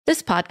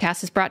This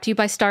podcast is brought to you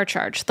by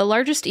StarCharge, the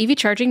largest EV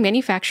charging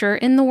manufacturer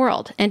in the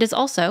world, and is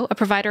also a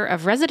provider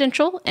of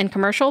residential and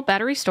commercial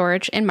battery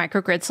storage and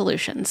microgrid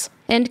solutions.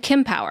 And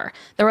Kempower,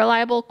 the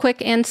reliable,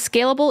 quick, and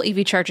scalable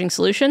EV charging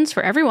solutions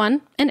for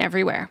everyone and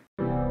everywhere.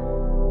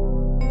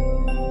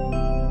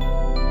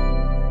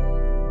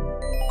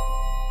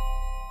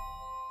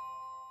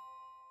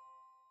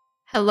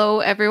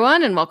 Hello,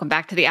 everyone, and welcome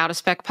back to the Out of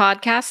Spec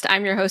Podcast.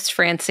 I'm your host,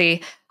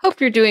 Francie. Hope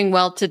you're doing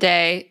well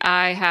today.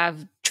 I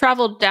have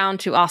traveled down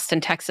to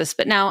Austin, Texas,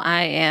 but now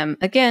I am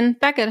again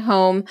back at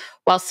home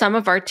while some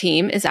of our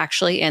team is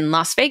actually in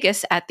Las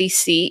Vegas at the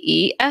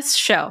CES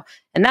show.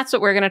 And that's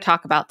what we're going to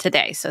talk about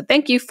today. So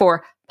thank you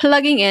for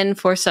plugging in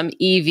for some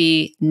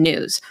EV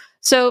news.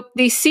 So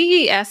the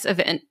CES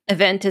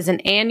event is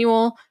an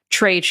annual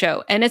trade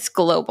show and it's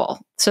global.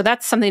 So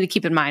that's something to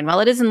keep in mind.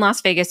 While it is in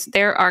Las Vegas,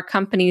 there are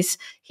companies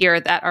here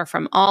that are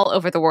from all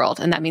over the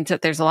world. And that means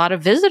that there's a lot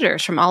of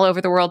visitors from all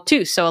over the world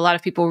too. So a lot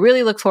of people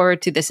really look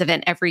forward to this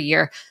event every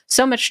year.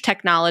 So much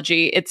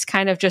technology. It's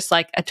kind of just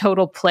like a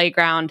total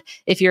playground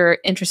if you're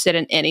interested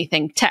in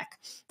anything tech.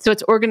 So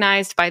it's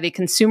organized by the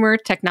Consumer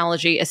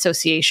Technology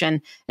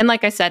Association. And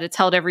like I said, it's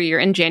held every year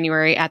in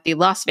January at the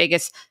Las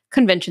Vegas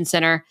Convention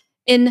Center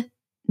in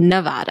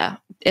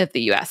Nevada of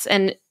the US.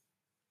 And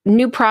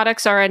new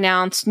products are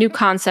announced, new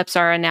concepts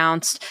are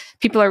announced.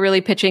 People are really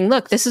pitching,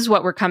 look, this is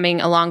what we're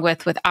coming along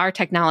with our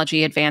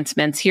technology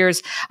advancements.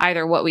 Here's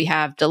either what we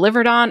have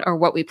delivered on or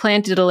what we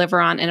plan to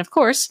deliver on. And of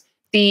course,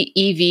 the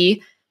EV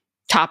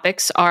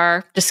topics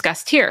are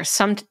discussed here.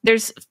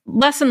 There's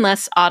less and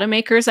less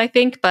automakers, I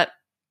think, but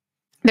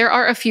there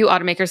are a few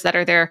automakers that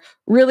are there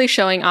really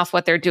showing off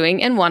what they're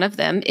doing. And one of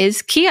them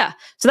is Kia.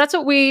 So that's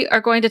what we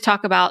are going to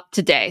talk about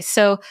today.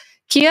 So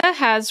Kia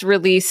has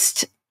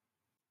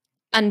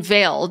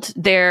unveiled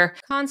their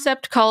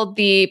concept called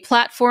the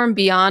Platform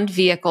Beyond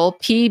Vehicle,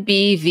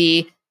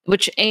 PBV,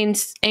 which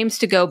aims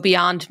to go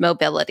beyond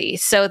mobility.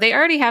 So they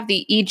already have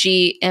the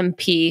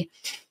EGMP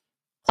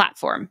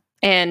platform.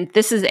 And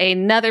this is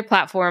another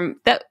platform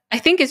that I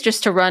think is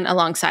just to run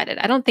alongside it.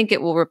 I don't think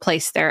it will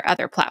replace their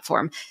other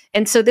platform.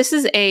 And so this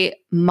is a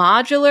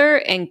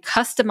modular and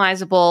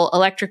customizable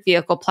electric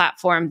vehicle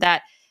platform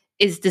that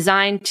is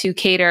designed to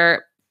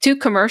cater to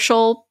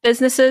commercial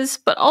businesses,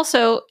 but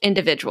also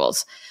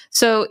individuals.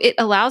 So it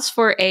allows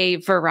for a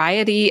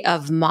variety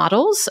of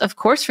models, of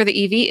course, for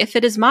the EV if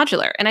it is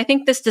modular. And I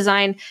think this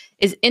design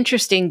is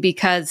interesting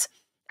because,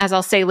 as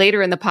I'll say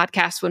later in the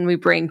podcast when we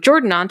bring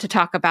Jordan on to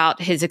talk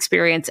about his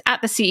experience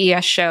at the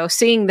CES show,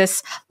 seeing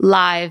this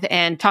live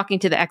and talking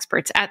to the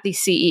experts at the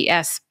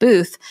CES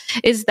booth,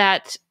 is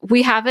that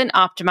we haven't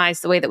optimized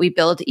the way that we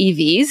build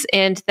EVs,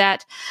 and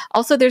that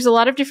also there's a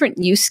lot of different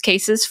use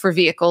cases for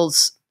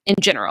vehicles in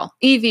general,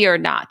 EV or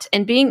not.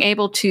 And being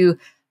able to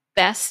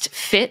best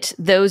fit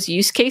those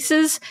use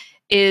cases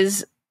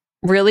is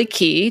really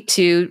key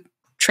to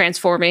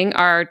transforming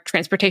our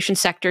transportation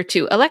sector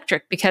to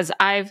electric, because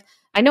I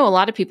know a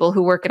lot of people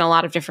who work in a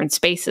lot of different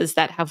spaces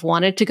that have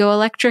wanted to go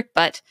electric,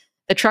 but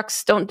the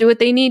trucks don't do what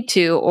they need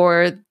to,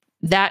 or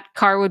that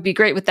car would be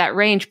great with that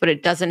range, but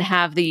it doesn't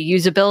have the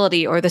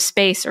usability or the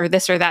space or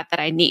this or that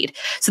I need.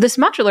 So this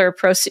modular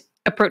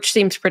approach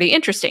seems pretty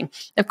interesting.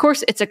 Of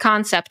course, it's a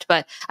concept,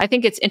 but I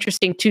think it's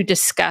interesting to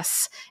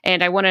discuss,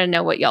 and I want to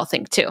know what y'all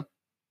think too.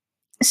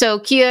 So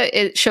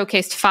Kia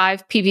showcased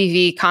 5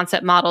 PBV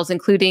concept models,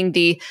 including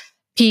the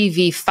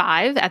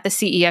PV5 at the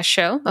CES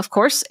show, of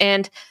course,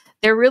 and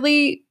they're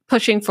really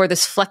pushing for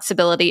this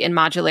flexibility and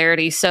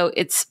modularity. So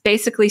it's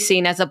basically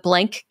seen as a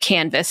blank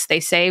canvas, they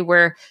say,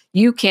 where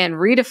you can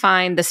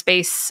redefine the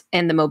space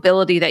and the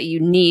mobility that you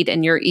need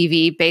in your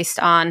EV based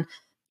on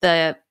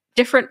the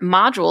different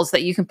modules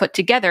that you can put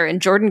together.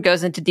 And Jordan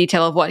goes into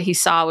detail of what he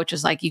saw, which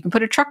is like, you can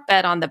put a truck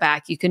bed on the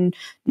back. You can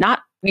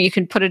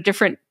put a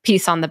different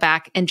piece on the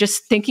back. And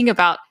just thinking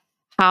about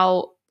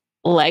how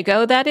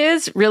Lego that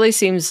is really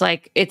seems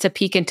like it's a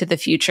peek into the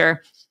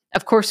future.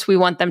 Of course, we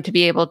want them to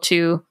be able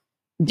to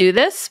do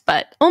this,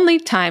 but only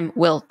time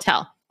will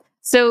tell.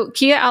 So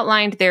Kia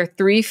outlined their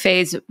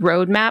 3-phase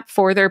roadmap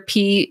for their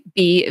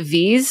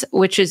PBVs,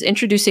 which is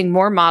introducing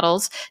more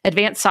models,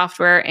 advanced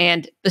software,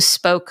 and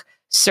bespoke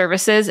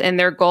services. And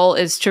their goal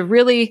is to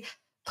really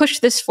push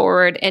this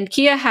forward. And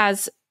Kia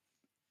has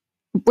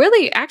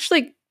really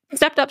actually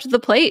stepped up to the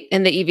plate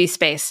in the EV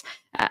space.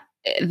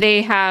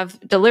 They have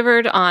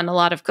delivered on a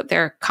lot of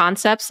their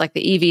concepts like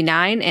the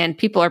EV9, and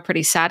people are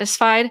pretty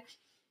satisfied.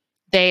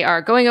 They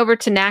are going over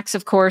to NACS,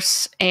 of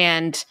course,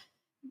 and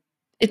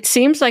it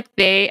seems like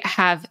they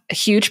have a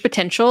huge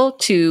potential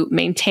to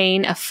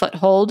maintain a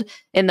foothold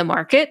in the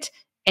market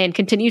and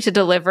continue to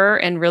deliver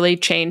and really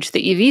change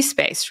the EV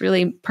space,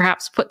 really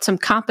perhaps put some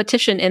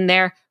competition in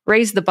there,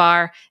 raise the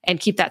bar, and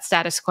keep that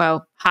status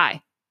quo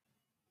high.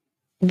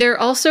 They're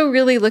also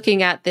really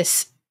looking at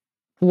this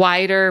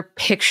wider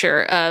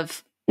picture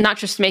of not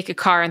just make a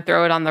car and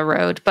throw it on the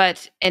road,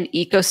 but an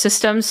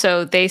ecosystem.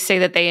 So they say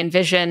that they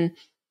envision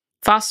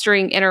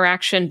fostering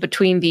interaction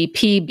between the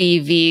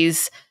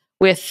PBVs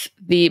with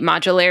the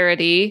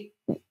modularity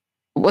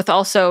with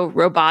also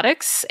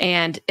robotics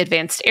and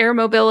advanced air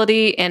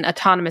mobility and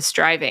autonomous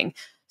driving.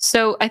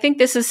 So I think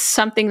this is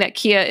something that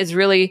Kia is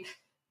really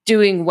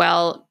doing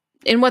well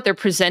in what they're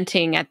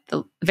presenting at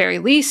the very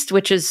least,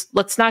 which is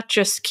let's not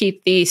just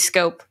keep the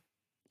scope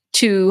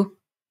too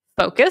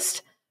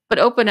focused, but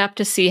open up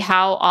to see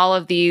how all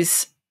of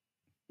these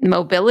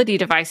mobility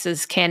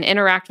devices can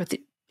interact with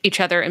each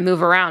other and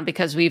move around,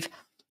 because we've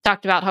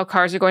talked about how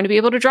cars are going to be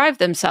able to drive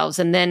themselves.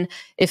 And then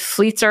if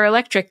fleets are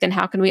electric, then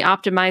how can we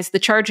optimize the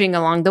charging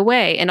along the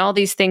way? And all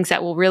these things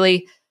that will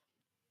really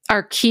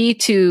are key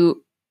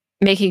to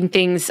making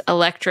things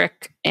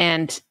electric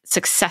and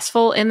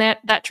successful in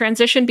that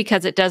transition,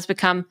 because it does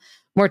become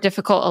more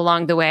difficult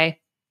along the way.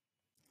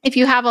 If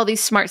you have all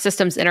these smart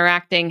systems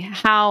interacting,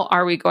 how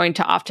are we going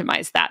to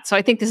optimize that? So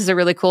I think this is a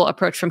really cool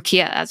approach from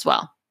Kia as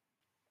well.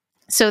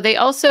 So they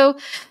also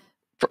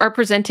are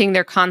presenting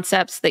their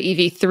concepts, the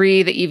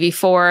EV3, the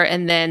EV4,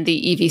 and then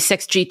the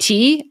EV6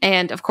 GT,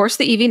 and of course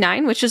the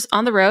EV9, which is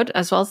on the road,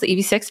 as well as the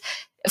EV6,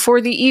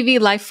 for the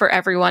EV life for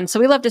everyone. So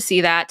we love to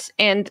see that.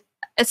 And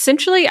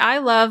essentially, I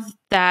love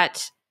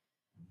that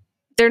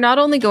they're not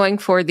only going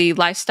for the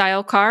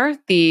lifestyle car,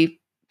 the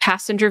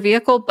passenger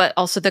vehicle, but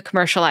also the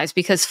commercialized,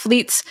 because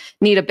fleets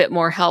need a bit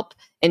more help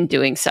in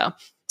doing so.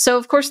 So,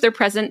 of course, their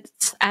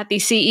presence at the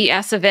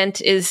CES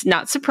event is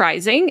not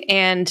surprising,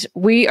 and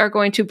we are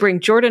going to bring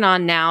Jordan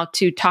on now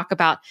to talk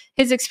about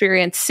his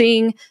experience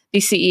seeing the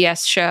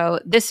CES show,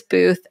 this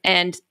booth,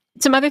 and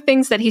some other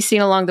things that he's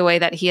seen along the way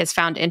that he has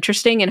found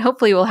interesting. And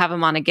hopefully we'll have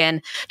him on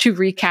again to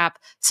recap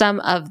some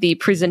of the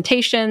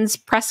presentations,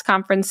 press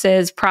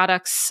conferences,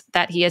 products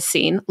that he has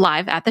seen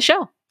live at the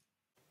show.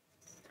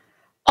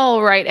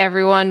 All right,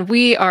 everyone.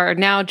 We are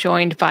now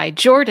joined by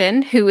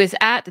Jordan, who is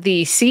at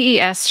the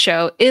CES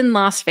show in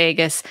Las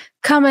Vegas,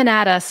 coming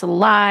at us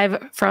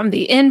live from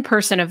the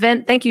in-person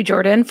event. Thank you,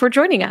 Jordan, for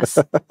joining us.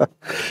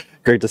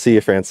 Great to see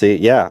you, Francie.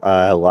 Yeah,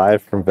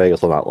 live from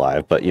Vegas. Well, not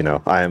live, but, you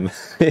know, I'm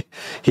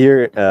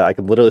here. I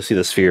can literally see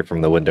the sphere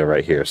from the window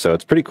right here. So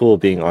it's pretty cool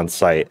being on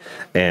site.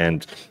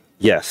 And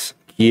yes,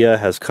 Kia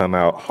has come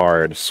out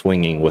hard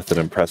swinging with an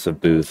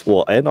impressive booth.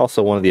 Well, and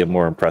also one of the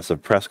more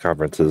impressive press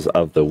conferences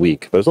of the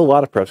week. There's a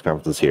lot of press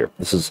conferences here.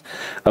 This is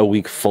a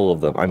week full of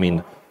them. I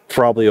mean,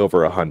 probably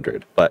over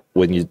 100. But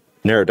when you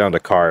narrow it down to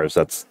cars,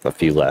 that's a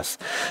few less.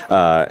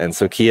 And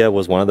so Kia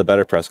was one of the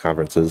better press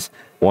conferences,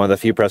 one of the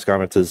few press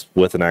conferences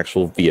with an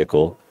actual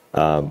vehicle.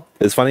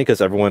 It's funny because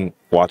everyone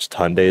watched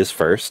Hyundai's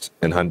first,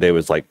 and Hyundai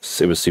was like,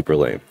 it was super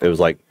lame. It was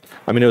like,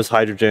 I mean, it was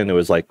hydrogen, it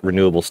was like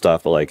renewable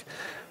stuff, but like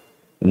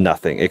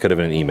nothing. It could have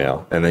been an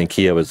email. And then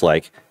Kia was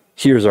like,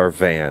 here's our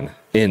van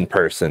in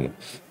person.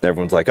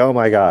 Everyone's like, oh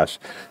my gosh.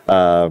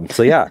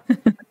 So yeah,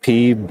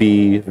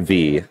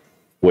 PBV,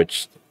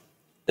 which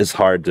is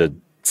hard to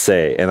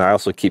say, and I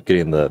also keep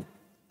getting the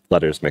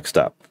letters mixed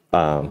up.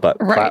 But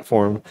right.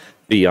 Platform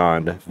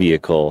Beyond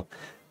Vehicle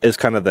is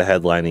kind of the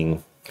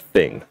headlining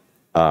thing.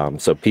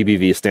 So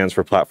PBV stands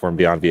for Platform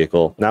Beyond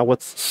Vehicle. Now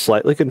what's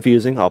slightly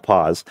confusing, I'll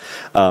pause.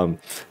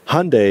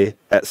 Hyundai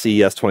at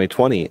CES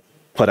 2020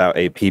 put out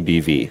a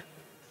PBV,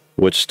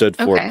 which stood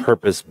for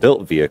Purpose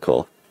Built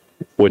Vehicle,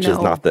 which is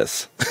not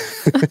this.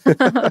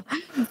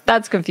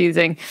 That's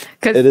confusing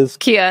because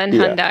Kia and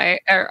Hyundai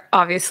are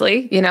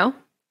obviously, you know,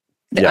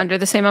 under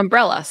the same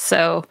umbrella.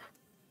 So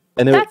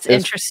that's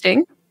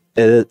interesting.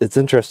 It's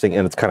interesting,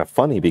 and it's kind of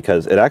funny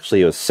because it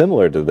actually was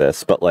similar to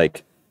this, but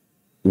like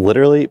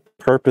literally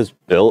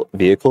purpose-built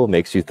vehicle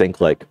makes you think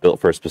like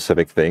built for a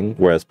specific thing,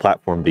 whereas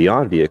Platform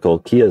Beyond Vehicle,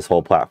 Kia's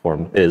whole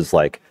platform is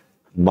like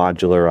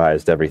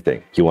modularized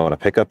everything. You want a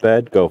pickup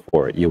bed? Go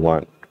for it. You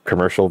want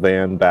commercial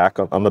van back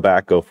on the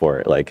back? Go for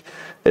it. Like,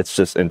 it's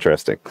just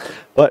interesting.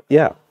 But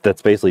yeah,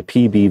 that's basically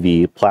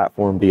PBV,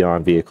 Platform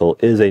Beyond Vehicle,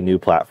 is a new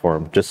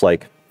platform, just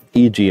like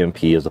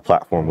EGMP is a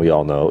platform we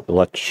all know.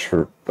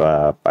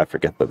 I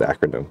forget the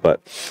acronym,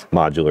 but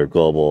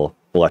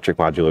Electric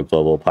Modular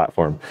Global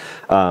Platform.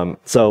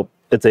 So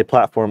it's a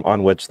platform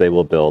on which they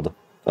will build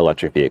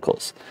electric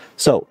vehicles.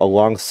 So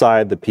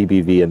alongside the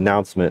PBV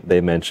announcement,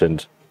 they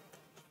mentioned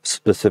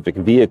specific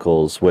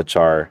vehicles, which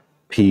are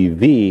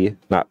PV,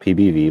 not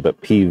PBV, but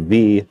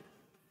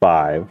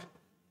PV5.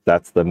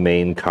 That's the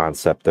main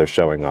concept they're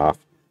showing off,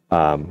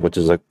 which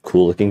is a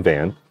cool looking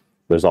van.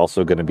 There's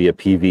also going to be a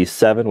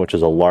PV7, which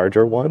is a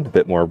larger one, a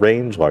bit more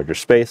range, larger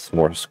space,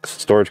 more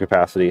storage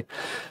capacity.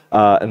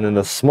 And then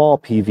the small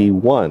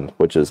PV1,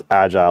 which is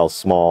agile,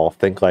 small,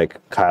 think like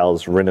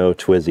Kyle's Renault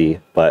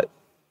Twizy, but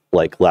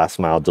like last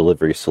mile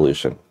delivery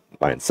solution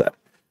mindset,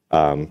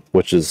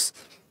 which is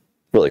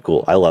really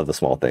cool. I love the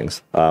small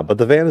things. But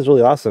the van is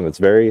really awesome. It's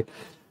very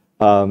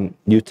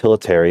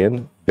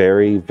utilitarian,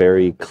 very,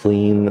 very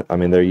clean. I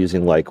mean, they're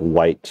using like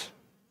white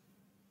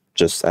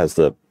just as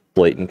the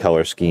blatant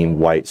color scheme,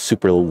 white,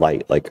 super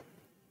light, like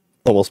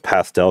almost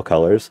pastel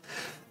colors.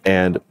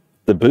 And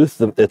the booth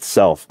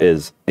itself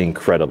is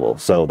incredible.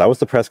 So that was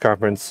the press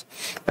conference.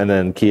 And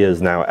then Kia is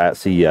now at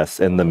CES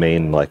in the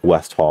main like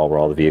West Hall where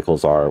all the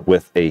vehicles are,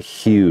 with a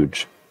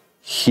huge,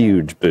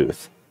 huge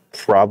booth.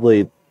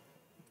 Probably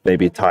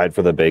maybe tied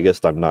for the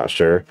biggest, I'm not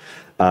sure.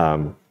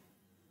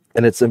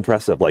 And it's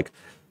impressive. Like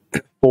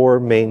 4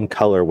 main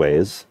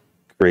colorways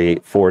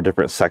create 4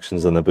 different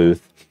sections in the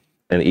booth,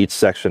 and each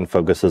section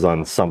focuses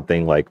on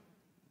something. Like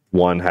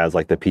one has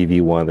like the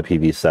PV1, the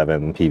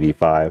PV7,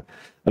 PV5.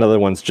 Another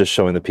one's just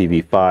showing the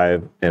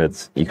PV5,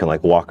 and you can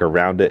like walk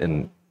around it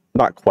and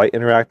not quite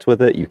interact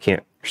with it.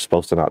 You're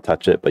supposed to not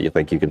touch it, but you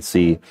can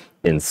see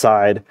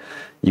inside.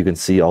 You can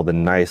see all the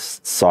nice,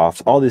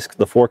 soft,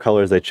 the 4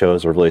 colors they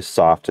chose are really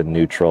soft and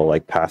neutral,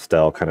 like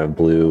pastel, kind of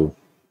blue,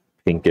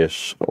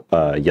 pinkish,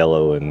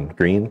 yellow, and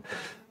green.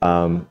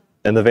 And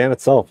the van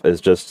itself is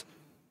just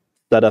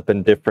set up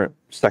in different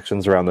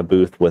sections around the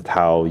booth with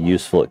how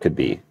useful it could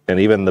be. And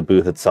even the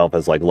booth itself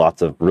has like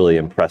lots of really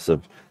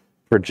impressive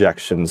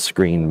projection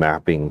screen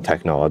mapping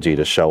technology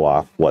to show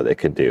off what it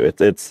could do.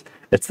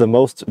 It's the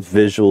most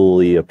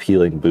visually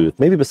appealing booth,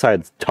 maybe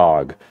besides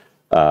TOG,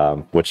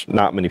 which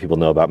not many people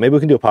know about. Maybe we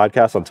can do a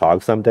podcast on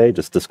TOG someday,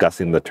 just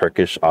discussing the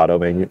Turkish auto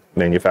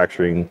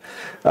manufacturing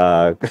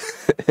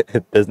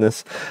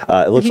business.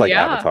 It looks like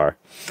Avatar,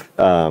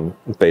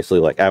 basically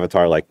like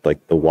Avatar, like the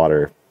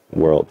water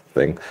world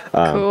thing.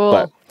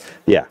 Cool.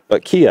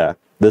 But Kia,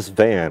 this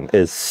van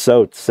is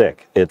so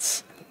sick. It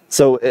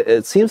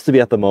seems to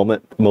be at the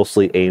moment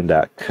mostly aimed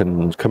at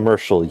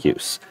commercial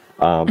use,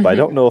 but I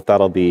don't know if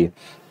that'll be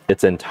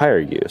its entire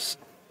use,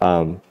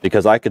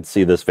 because I could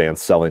see this van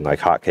selling like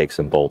hotcakes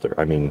in Boulder.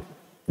 I mean,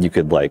 you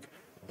could like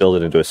build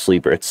it into a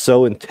sleeper. It's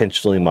so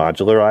intentionally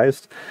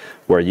modularized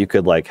where you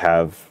could like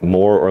have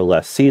more or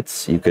less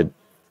seats. You could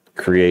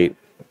create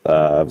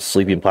a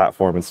sleeping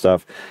platform and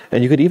stuff,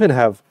 and you could even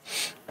have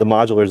the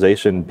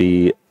modularization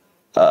be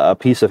a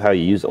piece of how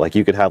you use it. Like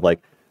you could have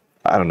like,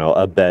 I don't know,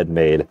 a bed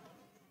made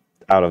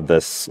out of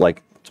this,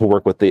 like to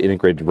work with the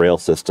integrated rail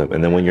system.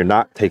 And then when you're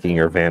not taking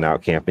your van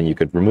out camping, you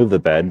could remove the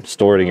bed,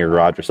 store it in your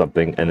garage or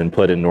something, and then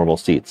put in normal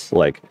seats,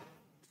 like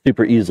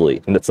super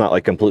easily. And it's not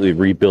like completely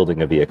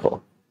rebuilding a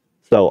vehicle.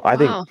 So I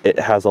think it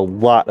has a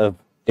lot of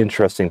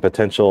interesting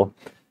potential.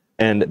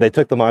 And they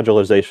took the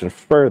modularization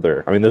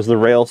further. I mean, there's the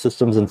rail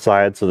systems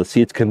inside, so the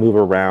seats can move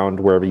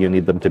around wherever you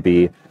need them to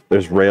be.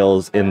 There's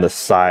rails in the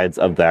sides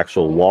of the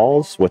actual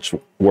walls, which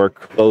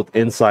work both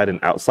inside and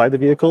outside the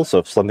vehicle. So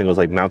if something was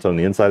like mounted on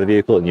the inside of the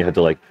vehicle and you had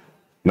to like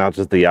mount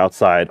it to the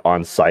outside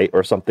on site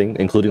or something,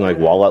 including like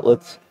wall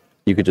outlets,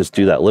 you could just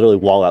do that. Literally,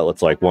 wall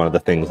outlets like one of the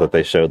things that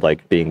they showed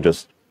like being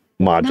just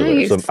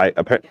modular. Nice. So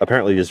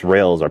apparently these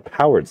rails are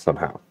powered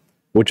somehow,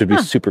 which would be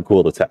super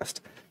cool to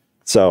test.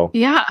 So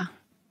yeah.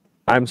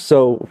 I'm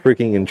so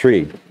freaking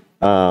intrigued.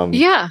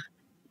 Yeah,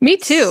 me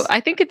too.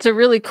 I think it's a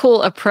really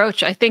cool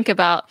approach. I think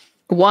about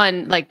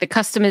one, like the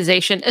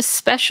customization,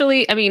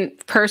 especially, I mean,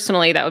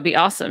 personally, that would be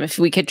awesome if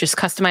we could just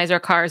customize our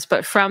cars,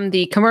 but from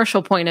the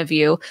commercial point of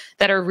view,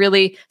 that are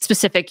really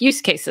specific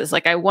use cases.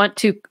 Like I want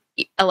to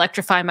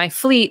electrify my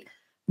fleet,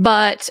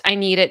 but I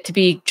need it to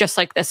be just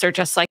like this or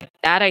just like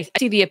that. I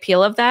see the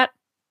appeal of that.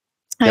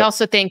 I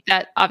also think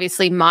that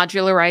obviously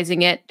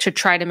modularizing it to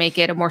try to make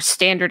it a more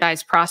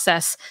standardized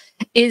process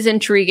is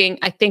intriguing.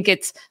 I think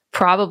it's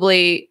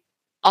probably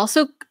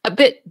also a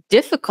bit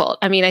difficult.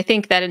 I mean, I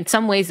think that in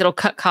some ways it'll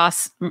cut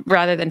costs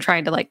rather than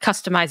trying to like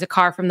customize a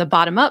car from the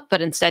bottom up,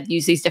 but instead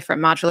use these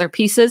different modular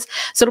pieces.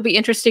 So it'll be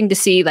interesting to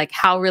see like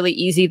how really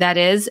easy that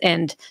is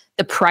and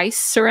the price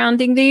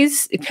surrounding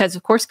these, because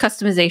of course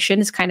customization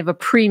is kind of a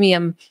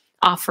premium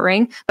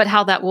offering, but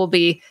how that will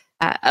be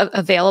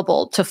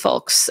available to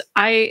folks.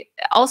 I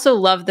also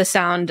love the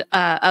sound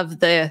of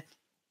the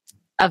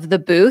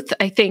booth.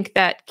 I think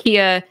that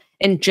Kia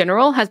in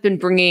general has been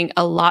bringing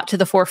a lot to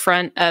the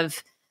forefront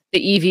of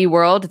the EV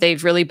world.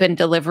 They've really been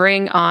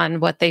delivering on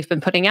what they've been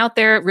putting out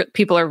there.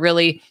 People are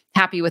really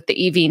happy with the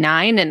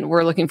EV9, and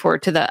we're looking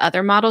forward to the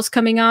other models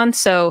coming on.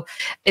 So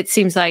it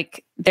seems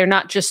like they're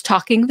not just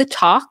talking the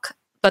talk,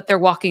 but they're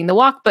walking the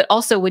walk. But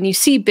also when you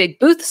see big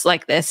booths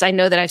like this, I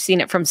know that I've seen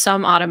it from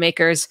some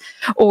automakers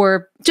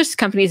or just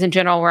companies in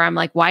general where I'm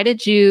like, why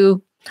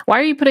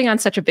are you putting on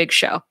such a big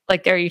show?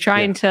 Like, are you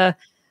trying to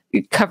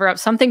cover up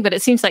something? But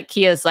it seems like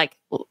Kia is like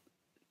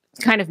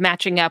kind of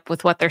matching up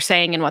with what they're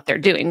saying and what they're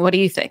doing. What do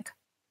you think?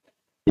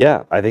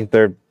 Yeah, I think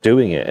they're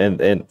doing it.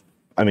 And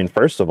I mean,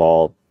 first of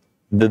all,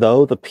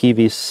 though the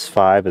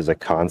PV5 is a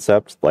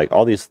concept, like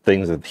all these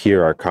things that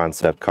here are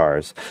concept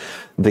cars,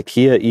 the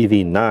Kia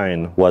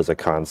EV9 was a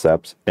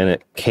concept and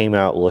it came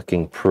out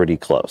looking pretty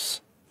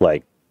close.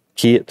 Like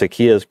to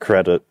Kia's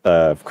credit,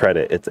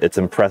 it's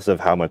impressive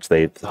how much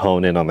they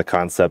hone in on the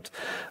concept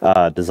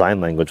design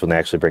language when they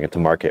actually bring it to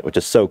market, which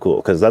is so cool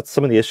because that's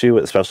some of the issue,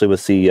 especially with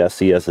CES.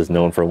 CES is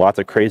known for lots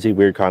of crazy,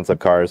 weird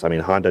concept cars. I mean,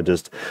 Honda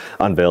just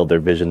unveiled their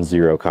Vision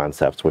Zero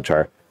concepts, which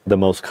are the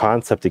most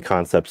concepty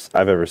concepts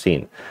I've ever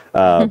seen.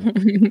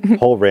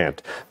 Whole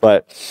rant.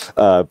 But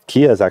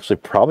Kia is actually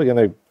probably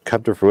going to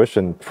come to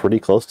fruition pretty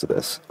close to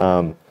this.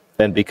 And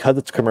because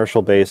it's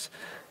commercial based,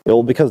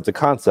 because it's a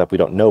concept, we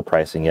don't know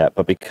pricing yet,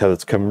 but because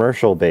it's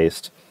commercial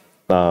based,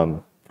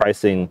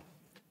 pricing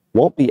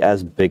won't be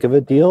as big of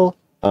a deal,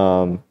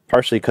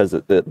 partially because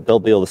they'll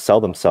be able to sell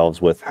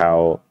themselves with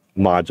how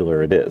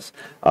modular it is.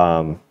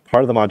 Part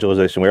of the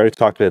modularization, we already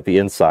talked about the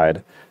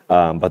inside,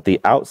 but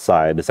the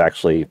outside is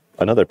actually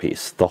another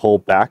piece. The whole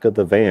back of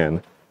the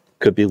van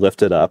could be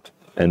lifted up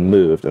and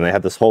moved, and they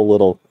had this whole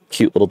little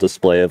cute little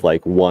display of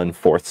like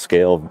 1/4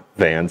 scale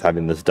vans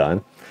having this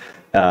done.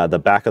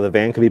 The back of the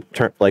van could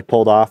be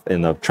pulled off,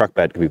 and the truck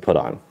bed could be put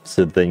on.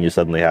 So then you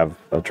suddenly have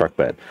a truck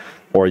bed,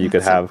 or you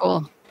could have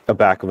a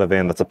back of a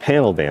van that's a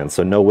panel van,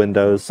 so no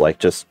windows, like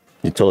just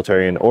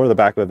utilitarian, or the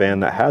back of a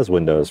van that has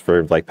windows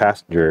for like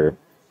passenger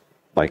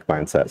like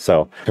mindset.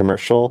 So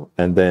commercial,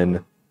 and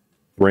then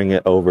bring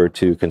it over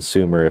to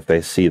consumer if they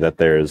see that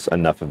there's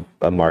enough of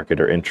a market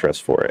or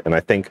interest for it. And I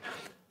think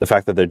the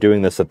fact that they're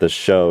doing this at this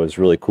show is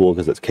really cool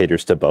because it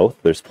caters to both.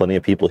 There's plenty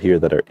of people here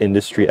that are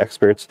industry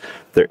experts.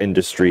 They're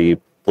industry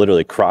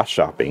literally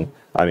cross-shopping.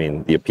 I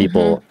mean,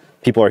 people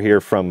are here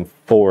from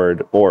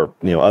Ford or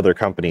other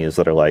companies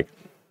that are like,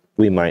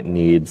 we might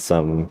need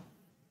some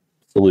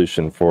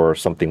solution for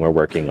something we're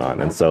working on.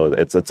 And so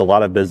it's a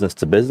lot of business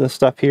to business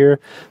stuff here,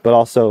 but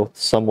also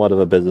somewhat of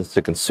a business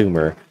to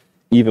consumer,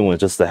 even with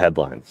just the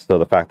headlines. So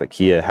the fact that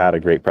Kia had a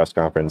great press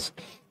conference,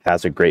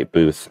 has a great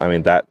booth, I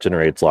mean, that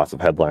generates lots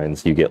of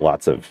headlines. You get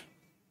lots of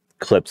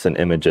clips and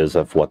images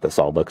of what this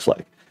all looks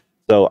like.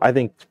 So I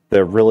think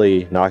they're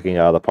really knocking it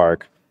out of the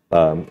park.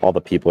 All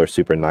the people are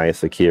super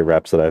nice, the Kia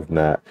reps that I've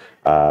met.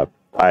 I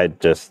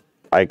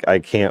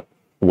can't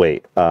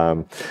wait.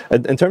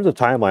 In terms of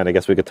timeline, I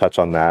guess we could touch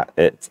on that.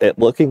 It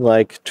looking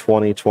like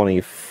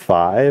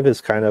 2025 is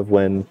kind of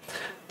when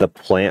the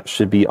plant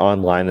should be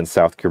online in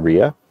South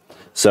Korea.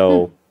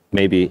 So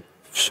maybe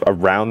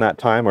around that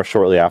time or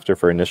shortly after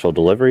for initial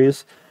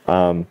deliveries.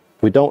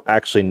 We don't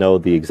actually know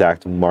the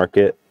exact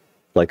market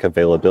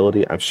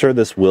availability. I'm sure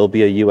this will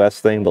be a US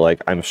thing,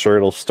 but I'm sure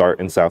it'll start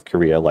in South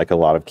Korea like a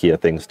lot of Kia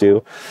things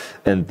do,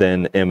 and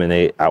then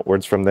emanate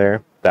outwards from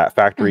there. That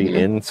factory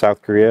in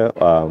South Korea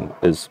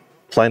is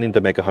planning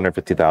to make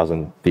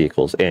 150,000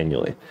 vehicles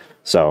annually.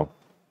 So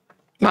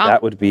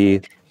that would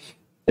be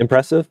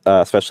impressive,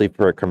 especially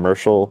for a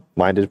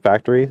commercial-minded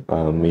factory.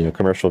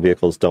 Commercial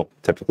vehicles don't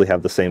typically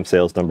have the same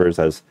sales numbers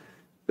as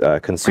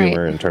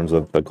consumer in terms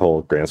of the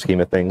whole grand scheme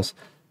of things.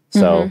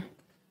 So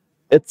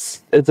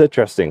it's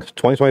interesting.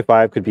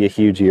 2025 could be a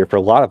huge year for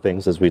a lot of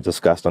things, as we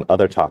discussed on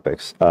other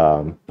topics.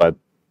 But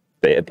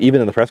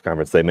even in the press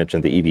conference, they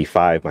mentioned the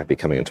EV5 might be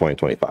coming in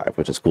 2025,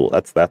 which is cool.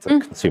 That's a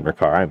consumer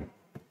car I'm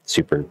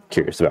super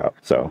curious about.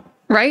 So.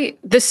 Right.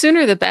 The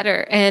sooner the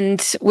better.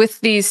 And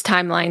with these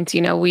timelines,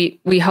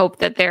 we hope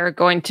that they're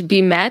going to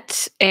be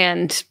met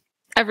and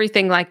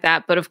everything like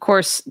that. But of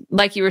course,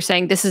 like you were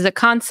saying, this is a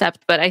concept,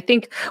 but I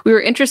think we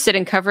were interested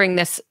in covering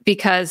this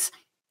because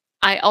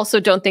I also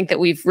don't think that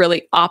we've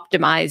really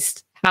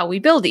optimized how we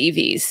build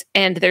EVs.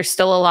 And there's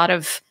still a lot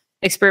of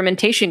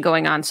experimentation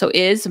going on. So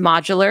is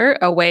modular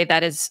a way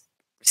that is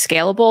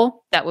scalable,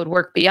 that would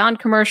work beyond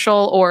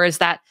commercial, or is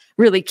that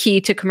really key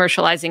to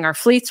commercializing our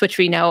fleets, which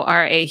we know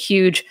are a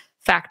huge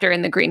factor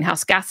in the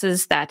greenhouse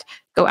gases that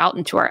go out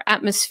into our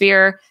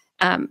atmosphere?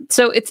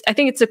 So I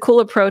think it's a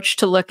cool approach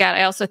to look at.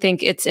 I also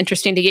think it's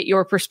interesting to get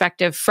your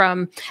perspective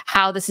from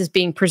how this is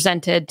being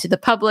presented to the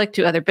public,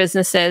 to other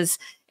businesses,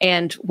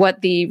 and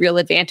what the real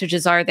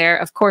advantages are there.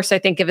 Of course, I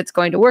think if it's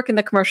going to work in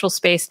the commercial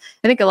space,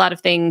 I think a lot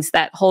of things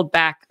that hold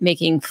back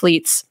making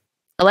fleets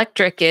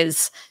electric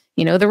is,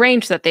 the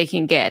range that they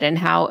can get and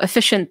how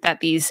efficient that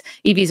these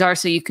EVs are,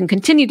 so you can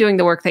continue doing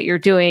the work that you're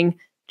doing,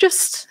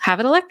 just have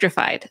it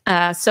electrified.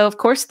 So of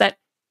course, that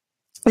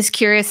is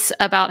curious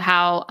about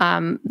how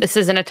this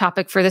isn't a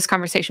topic for this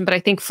conversation, but I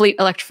think fleet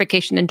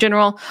electrification in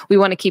general, we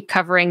want to keep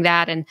covering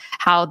that and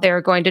how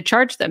they're going to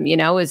charge them.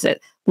 Is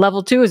it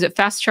level 2? Is it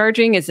fast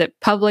charging? Is it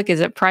public? Is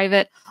it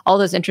private? All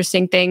those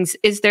interesting things.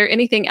 Is there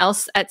anything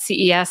else at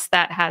CES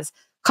that has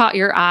caught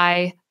your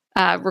eye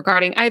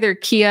regarding either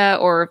Kia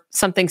or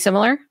something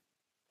similar?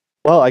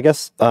 Well, I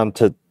guess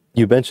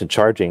you mentioned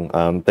charging.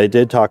 They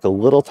did talk a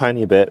little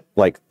tiny bit,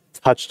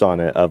 touched on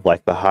it, of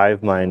the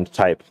hive mind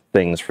type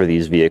things for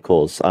these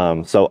vehicles.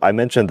 So I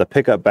mentioned the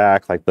pickup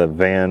back, the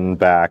van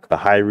back, the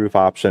high roof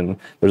option.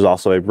 There's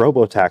also a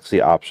robo-taxi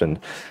option.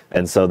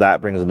 And so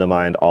that brings into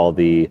mind all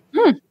the,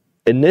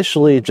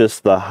 initially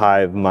just the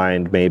hive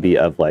mind maybe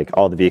of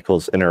all the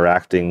vehicles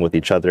interacting with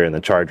each other and the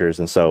chargers.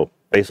 And so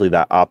basically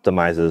that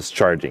optimizes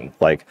charging.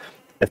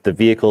 If the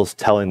vehicle's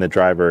telling the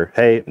driver,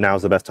 hey,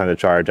 now's the best time to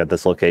charge at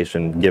this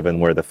location,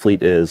 given where the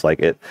fleet is,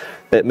 it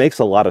makes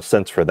a lot of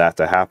sense for that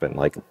to happen.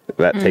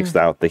 That takes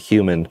out the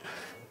human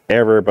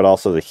error, but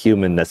also the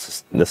human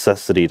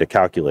necessity to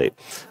calculate.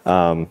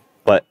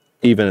 But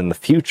even in the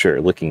future,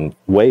 looking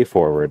way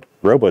forward,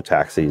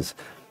 robo-taxis,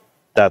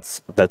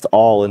 that's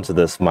all into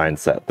this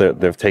mindset.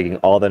 They're taking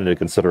all that into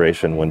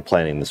consideration when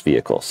planning this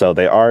vehicle. So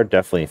they are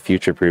definitely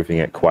future-proofing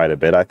it quite a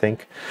bit, I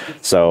think.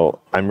 So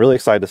I'm really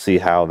excited to see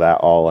how that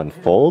all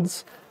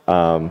unfolds.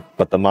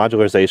 But the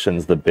modularization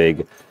is the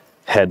big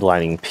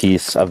headlining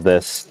piece of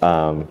this,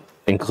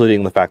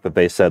 including the fact that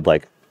they said,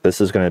 this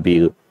is going to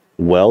be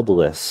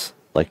weldless,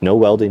 no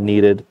welding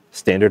needed,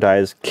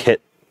 standardized kit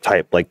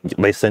type.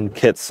 They send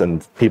kits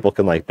and people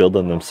can build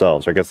them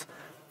themselves, or I guess,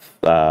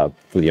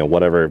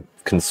 whatever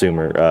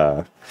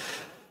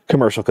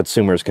commercial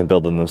consumers can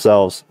build them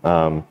themselves.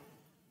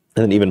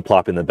 and then even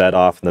plopping the bed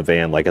off in the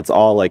van. Like, it's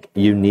all like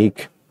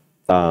unique,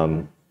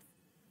 I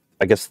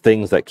guess,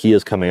 things that Kia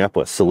is coming up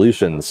with,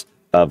 solutions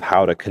of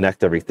how to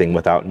connect everything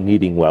without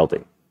needing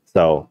welding.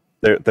 So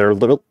they're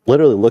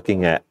literally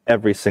looking at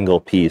every single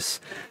piece.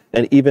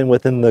 And even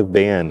within the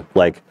van,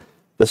 like,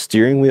 the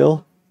steering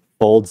wheel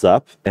folds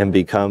up and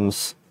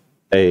becomes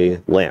a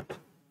lamp.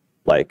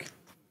 Like,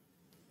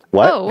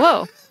 what?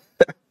 Whoa.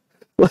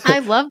 I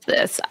love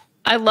this.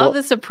 I love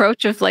this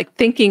approach of like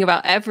thinking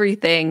about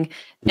everything,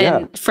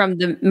 and from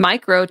the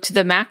micro to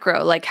the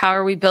macro. Like, how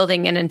are we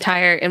building an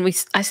entire, and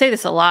I say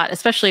this a lot,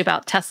 especially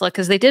about Tesla,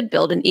 because they did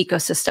build an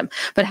ecosystem,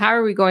 but how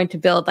are we going to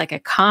build like a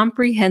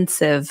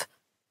comprehensive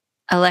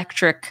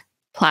electric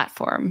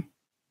platform?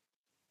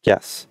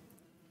 Yes.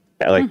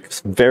 Like,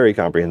 very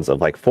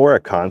comprehensive. Like, for a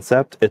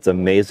concept, it's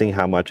amazing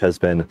how much has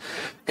been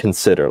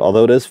considered.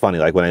 Although it is funny,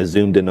 like when I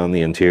zoomed in on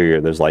the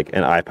interior, there's like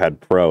an iPad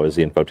Pro as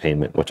the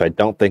infotainment, which I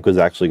don't think was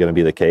actually going to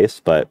be the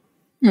case, but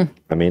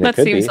I mean, that it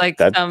could seems be. like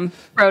some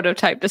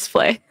prototype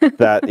display.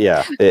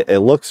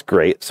 It looks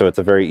great. So it's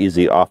a very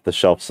easy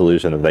off-the-shelf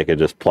solution that they could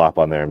just plop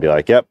on there and be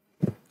like, "Yep,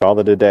 call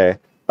it a day."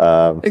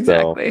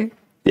 Exactly. So,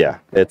 yeah,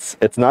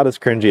 it's not as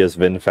cringy as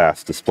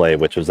VinFast Display,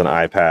 which was an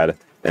iPad,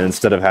 and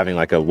instead of having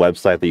like a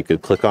website that you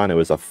could click on, it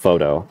was a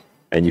photo,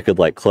 and you could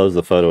like close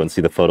the photo and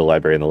see the photo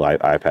library in the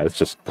iPad. It's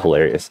just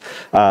hilarious.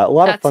 A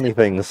lot of funny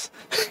things.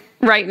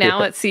 Right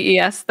now at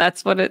CES,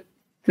 that's what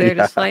their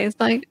display is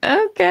like.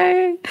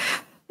 Okay.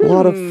 A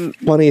lot of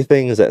funny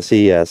things at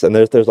CES, and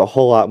there's a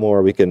whole lot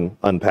more we can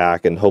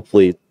unpack and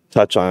hopefully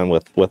touch on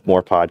with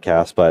more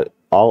podcasts. But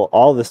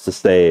all this to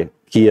say,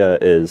 Kia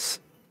is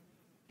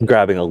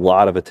grabbing a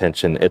lot of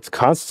attention. It's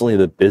constantly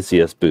the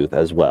busiest booth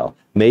as well.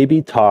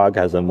 Maybe TOG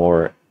has a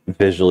more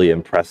visually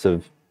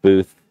impressive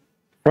booth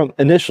from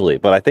initially,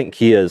 but I think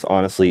Kia's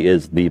honestly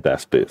is the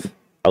best booth,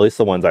 at least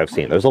the ones I've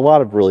seen. There's a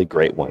lot of really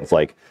great ones.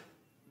 Like,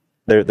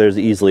 there's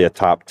easily a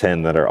top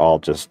 10 that are all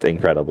just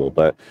incredible,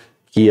 but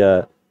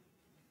Kia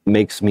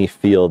makes me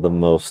feel the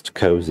most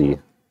cozy,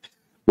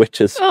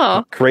 which is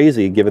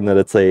crazy given that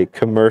it's a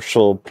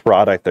commercial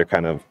product they're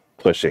kind of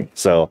pushing.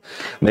 So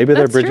maybe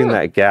they're bridging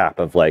that gap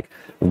of like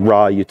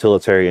raw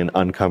utilitarian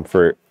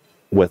uncomfort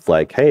with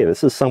like, hey,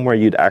 this is somewhere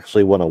you'd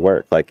actually want to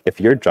work. Like, if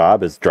your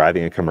job is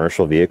driving a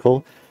commercial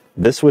vehicle,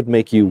 this would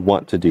make you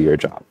want to do your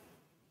job.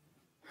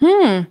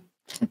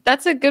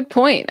 That's a good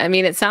point. I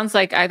mean, it sounds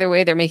like either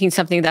way they're making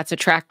something that's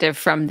attractive,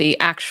 from the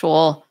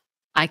actual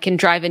I can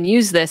drive and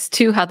use this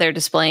to how they're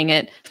displaying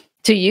it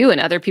to you and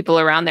other people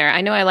around there.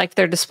 I know I liked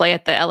their display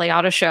at the LA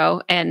Auto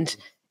Show, and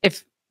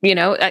if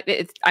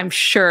I'm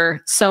sure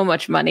so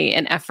much money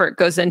and effort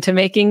goes into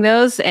making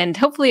those, and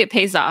hopefully it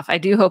pays off. I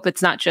do hope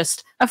it's not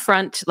just a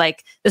front,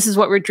 like this is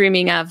what we're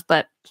dreaming of,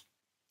 but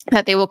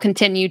that they will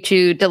continue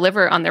to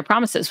deliver on their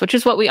promises, which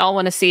is what we all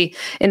want to see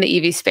in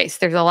the EV space.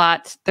 There's a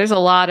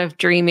lot of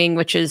dreaming,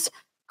 which is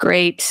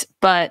great,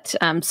 but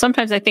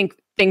sometimes I think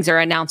things are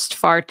announced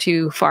far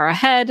too far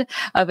ahead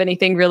of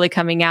anything really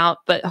coming out.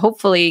 But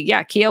hopefully,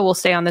 Kia will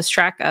stay on this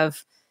track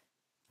of,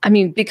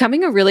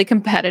 becoming a really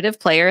competitive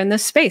player in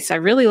this space. I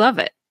really love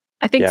it.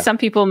 I think some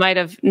people might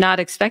have not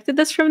expected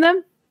this from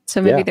them,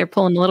 so maybe they're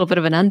pulling a little bit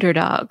of an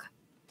underdog.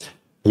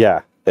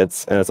 Yeah,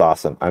 it's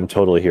awesome. I'm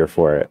totally here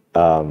for it.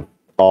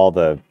 All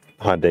the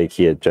Hyundai,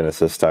 Kia,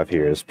 Genesis stuff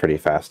here is pretty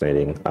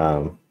fascinating.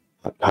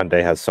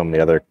 Hyundai has so many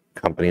other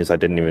companies I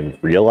didn't even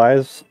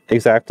realize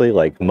exactly,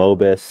 like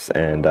Mobis,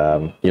 and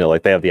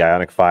like they have the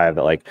Ioniq 5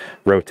 that like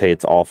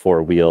rotates all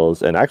four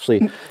wheels. And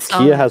actually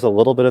Kia has a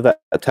little bit of that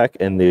tech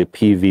in the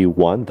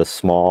PV1, the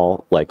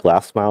small like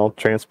last mile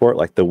transport.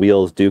 Like, the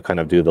wheels do kind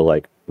of do the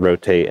like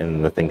rotate,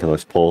 and the thing can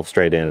just pull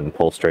straight in and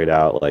pull straight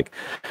out. Like,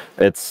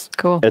 it's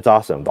cool. It's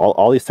awesome.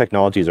 All these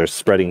technologies are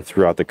spreading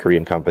throughout the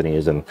Korean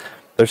companies, and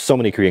there's so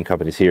many Korean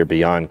companies here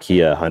beyond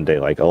Kia,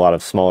 Hyundai, like a lot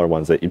of smaller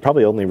ones that you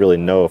probably only really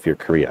know if you're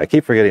Korea. I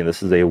keep forgetting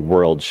this is a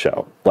world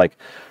show. Like,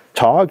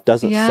 TOG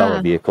doesn't sell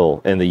a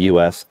vehicle in the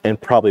US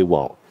and probably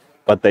won't,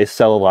 but they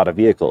sell a lot of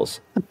vehicles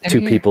to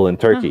people in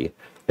Turkey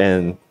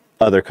and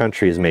other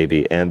countries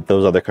maybe, and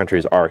those other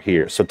countries are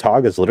here. So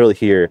TOG is literally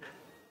here,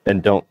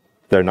 and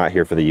they're not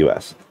here for the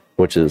US,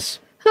 which is,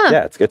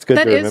 it's good to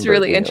remember. That is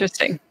really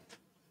interesting.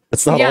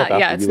 It's not all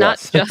about the US.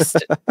 Not just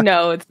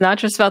it's not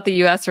just about the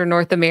US or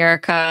North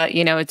America.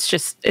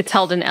 It's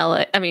held in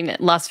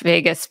Las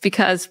Vegas,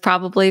 because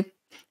probably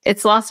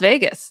it's Las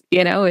Vegas.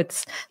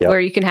 It's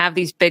where you can have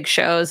these big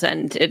shows,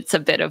 and it's a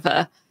bit of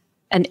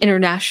an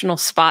international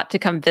spot to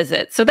come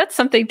visit. So that's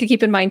something to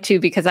keep in mind too,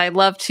 because I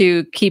love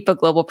to keep a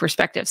global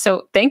perspective.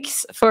 So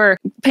thanks for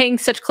paying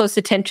such close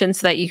attention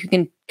so that you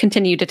can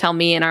continue to tell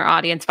me and our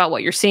audience about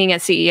what you're seeing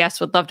at CES.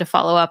 Would love to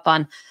follow up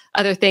on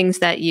other things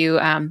that you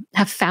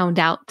have found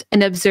out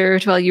and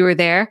observed while you were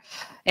there.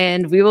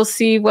 And we will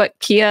see what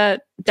Kia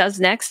does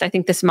next. I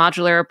think this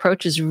modular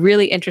approach is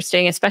really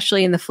interesting,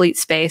 especially in the fleet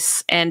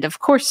space. And of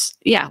course,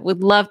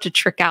 would love to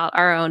trick out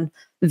our own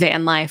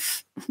van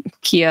life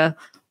Kia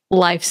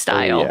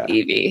lifestyle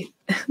EV.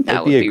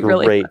 That would be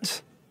really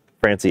great,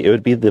 Francie. It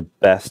would be the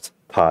best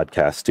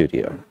podcast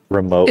studio.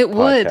 Remote It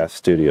would. podcast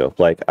studio.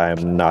 Like,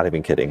 I'm not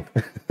even kidding.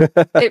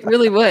 It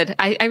really would.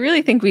 I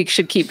really think we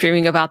should keep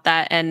dreaming about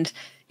that, and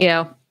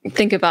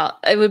think about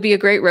it would be a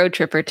great road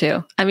trip or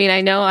two. I mean,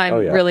 I know I'm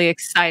really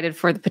excited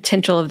for the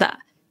potential of that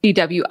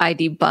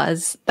BWID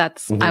buzz.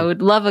 I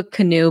would love a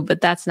canoe,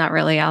 but that's not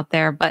really out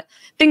there. But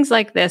things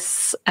like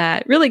this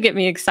really get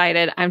me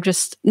excited.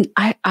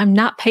 I'm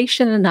not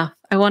patient enough.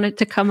 I want it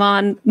to come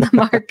on the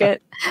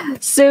market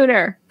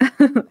sooner.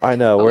 I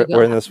know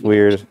we're in this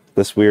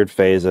weird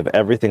phase of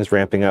everything's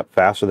ramping up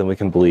faster than we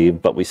can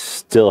believe, but we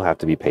still have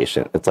to be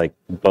patient. It's like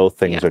both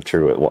things are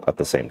true at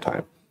the same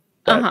time.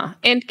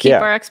 And keep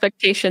our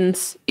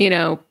expectations,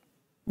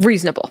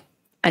 reasonable,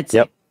 I'd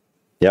say.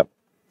 Yep.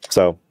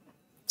 So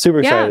super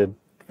excited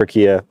for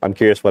Kia. I'm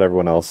curious what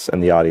everyone else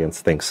in the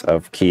audience thinks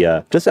of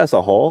Kia just as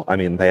a whole. I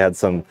mean, they had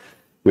some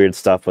weird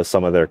stuff with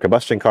some of their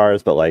combustion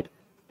cars, but like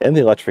in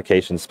the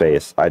electrification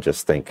space, I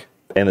just think,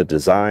 and the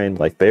design,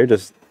 like they're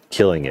just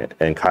killing it.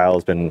 And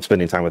Kyle's been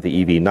spending time with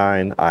the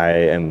EV9. I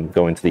am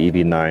going to the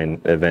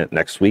EV9 event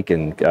next week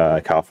in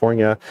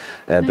California.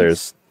 And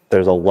Nice.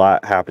 there's a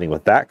lot happening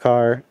with that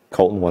car.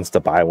 Colton wants to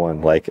buy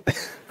one. Like,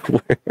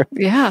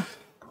 Yeah.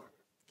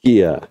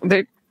 Kia.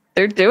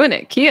 They're doing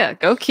it. Kia,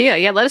 go Kia.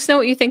 Yeah, let us know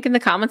what you think in the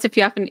comments if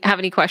you have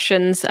any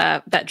questions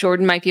that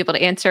Jordan might be able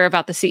to answer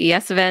about the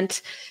CES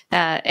event.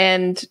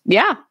 And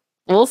yeah,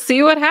 we'll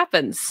see what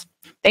happens.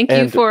 Thank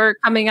you for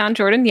coming on,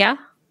 Jordan. Yeah.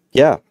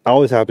 Yeah,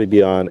 always happy to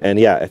be on. And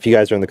yeah, if you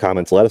guys are in the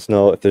comments, let us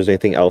know if there's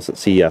anything else at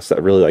CES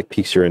that really like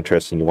piques your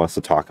interest and you want us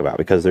to talk about,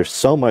 because there's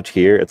so much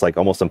here. It's like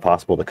almost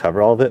impossible to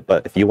cover all of it.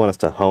 But if you want us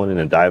to hone in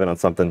and dive in on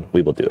something,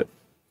 we will do it.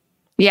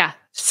 Yeah,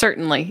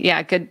 certainly.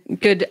 Yeah,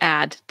 good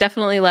ad.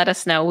 Definitely let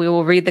us know. We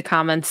will read the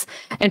comments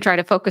and try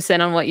to focus in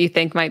on what you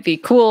think might be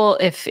cool.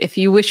 If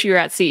you wish you were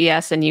at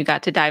CES and you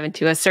got to dive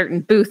into a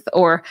certain booth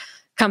or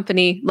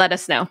company, let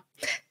us know.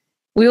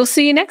 We will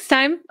see you next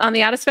time on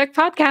the Out of Spec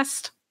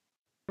Podcast.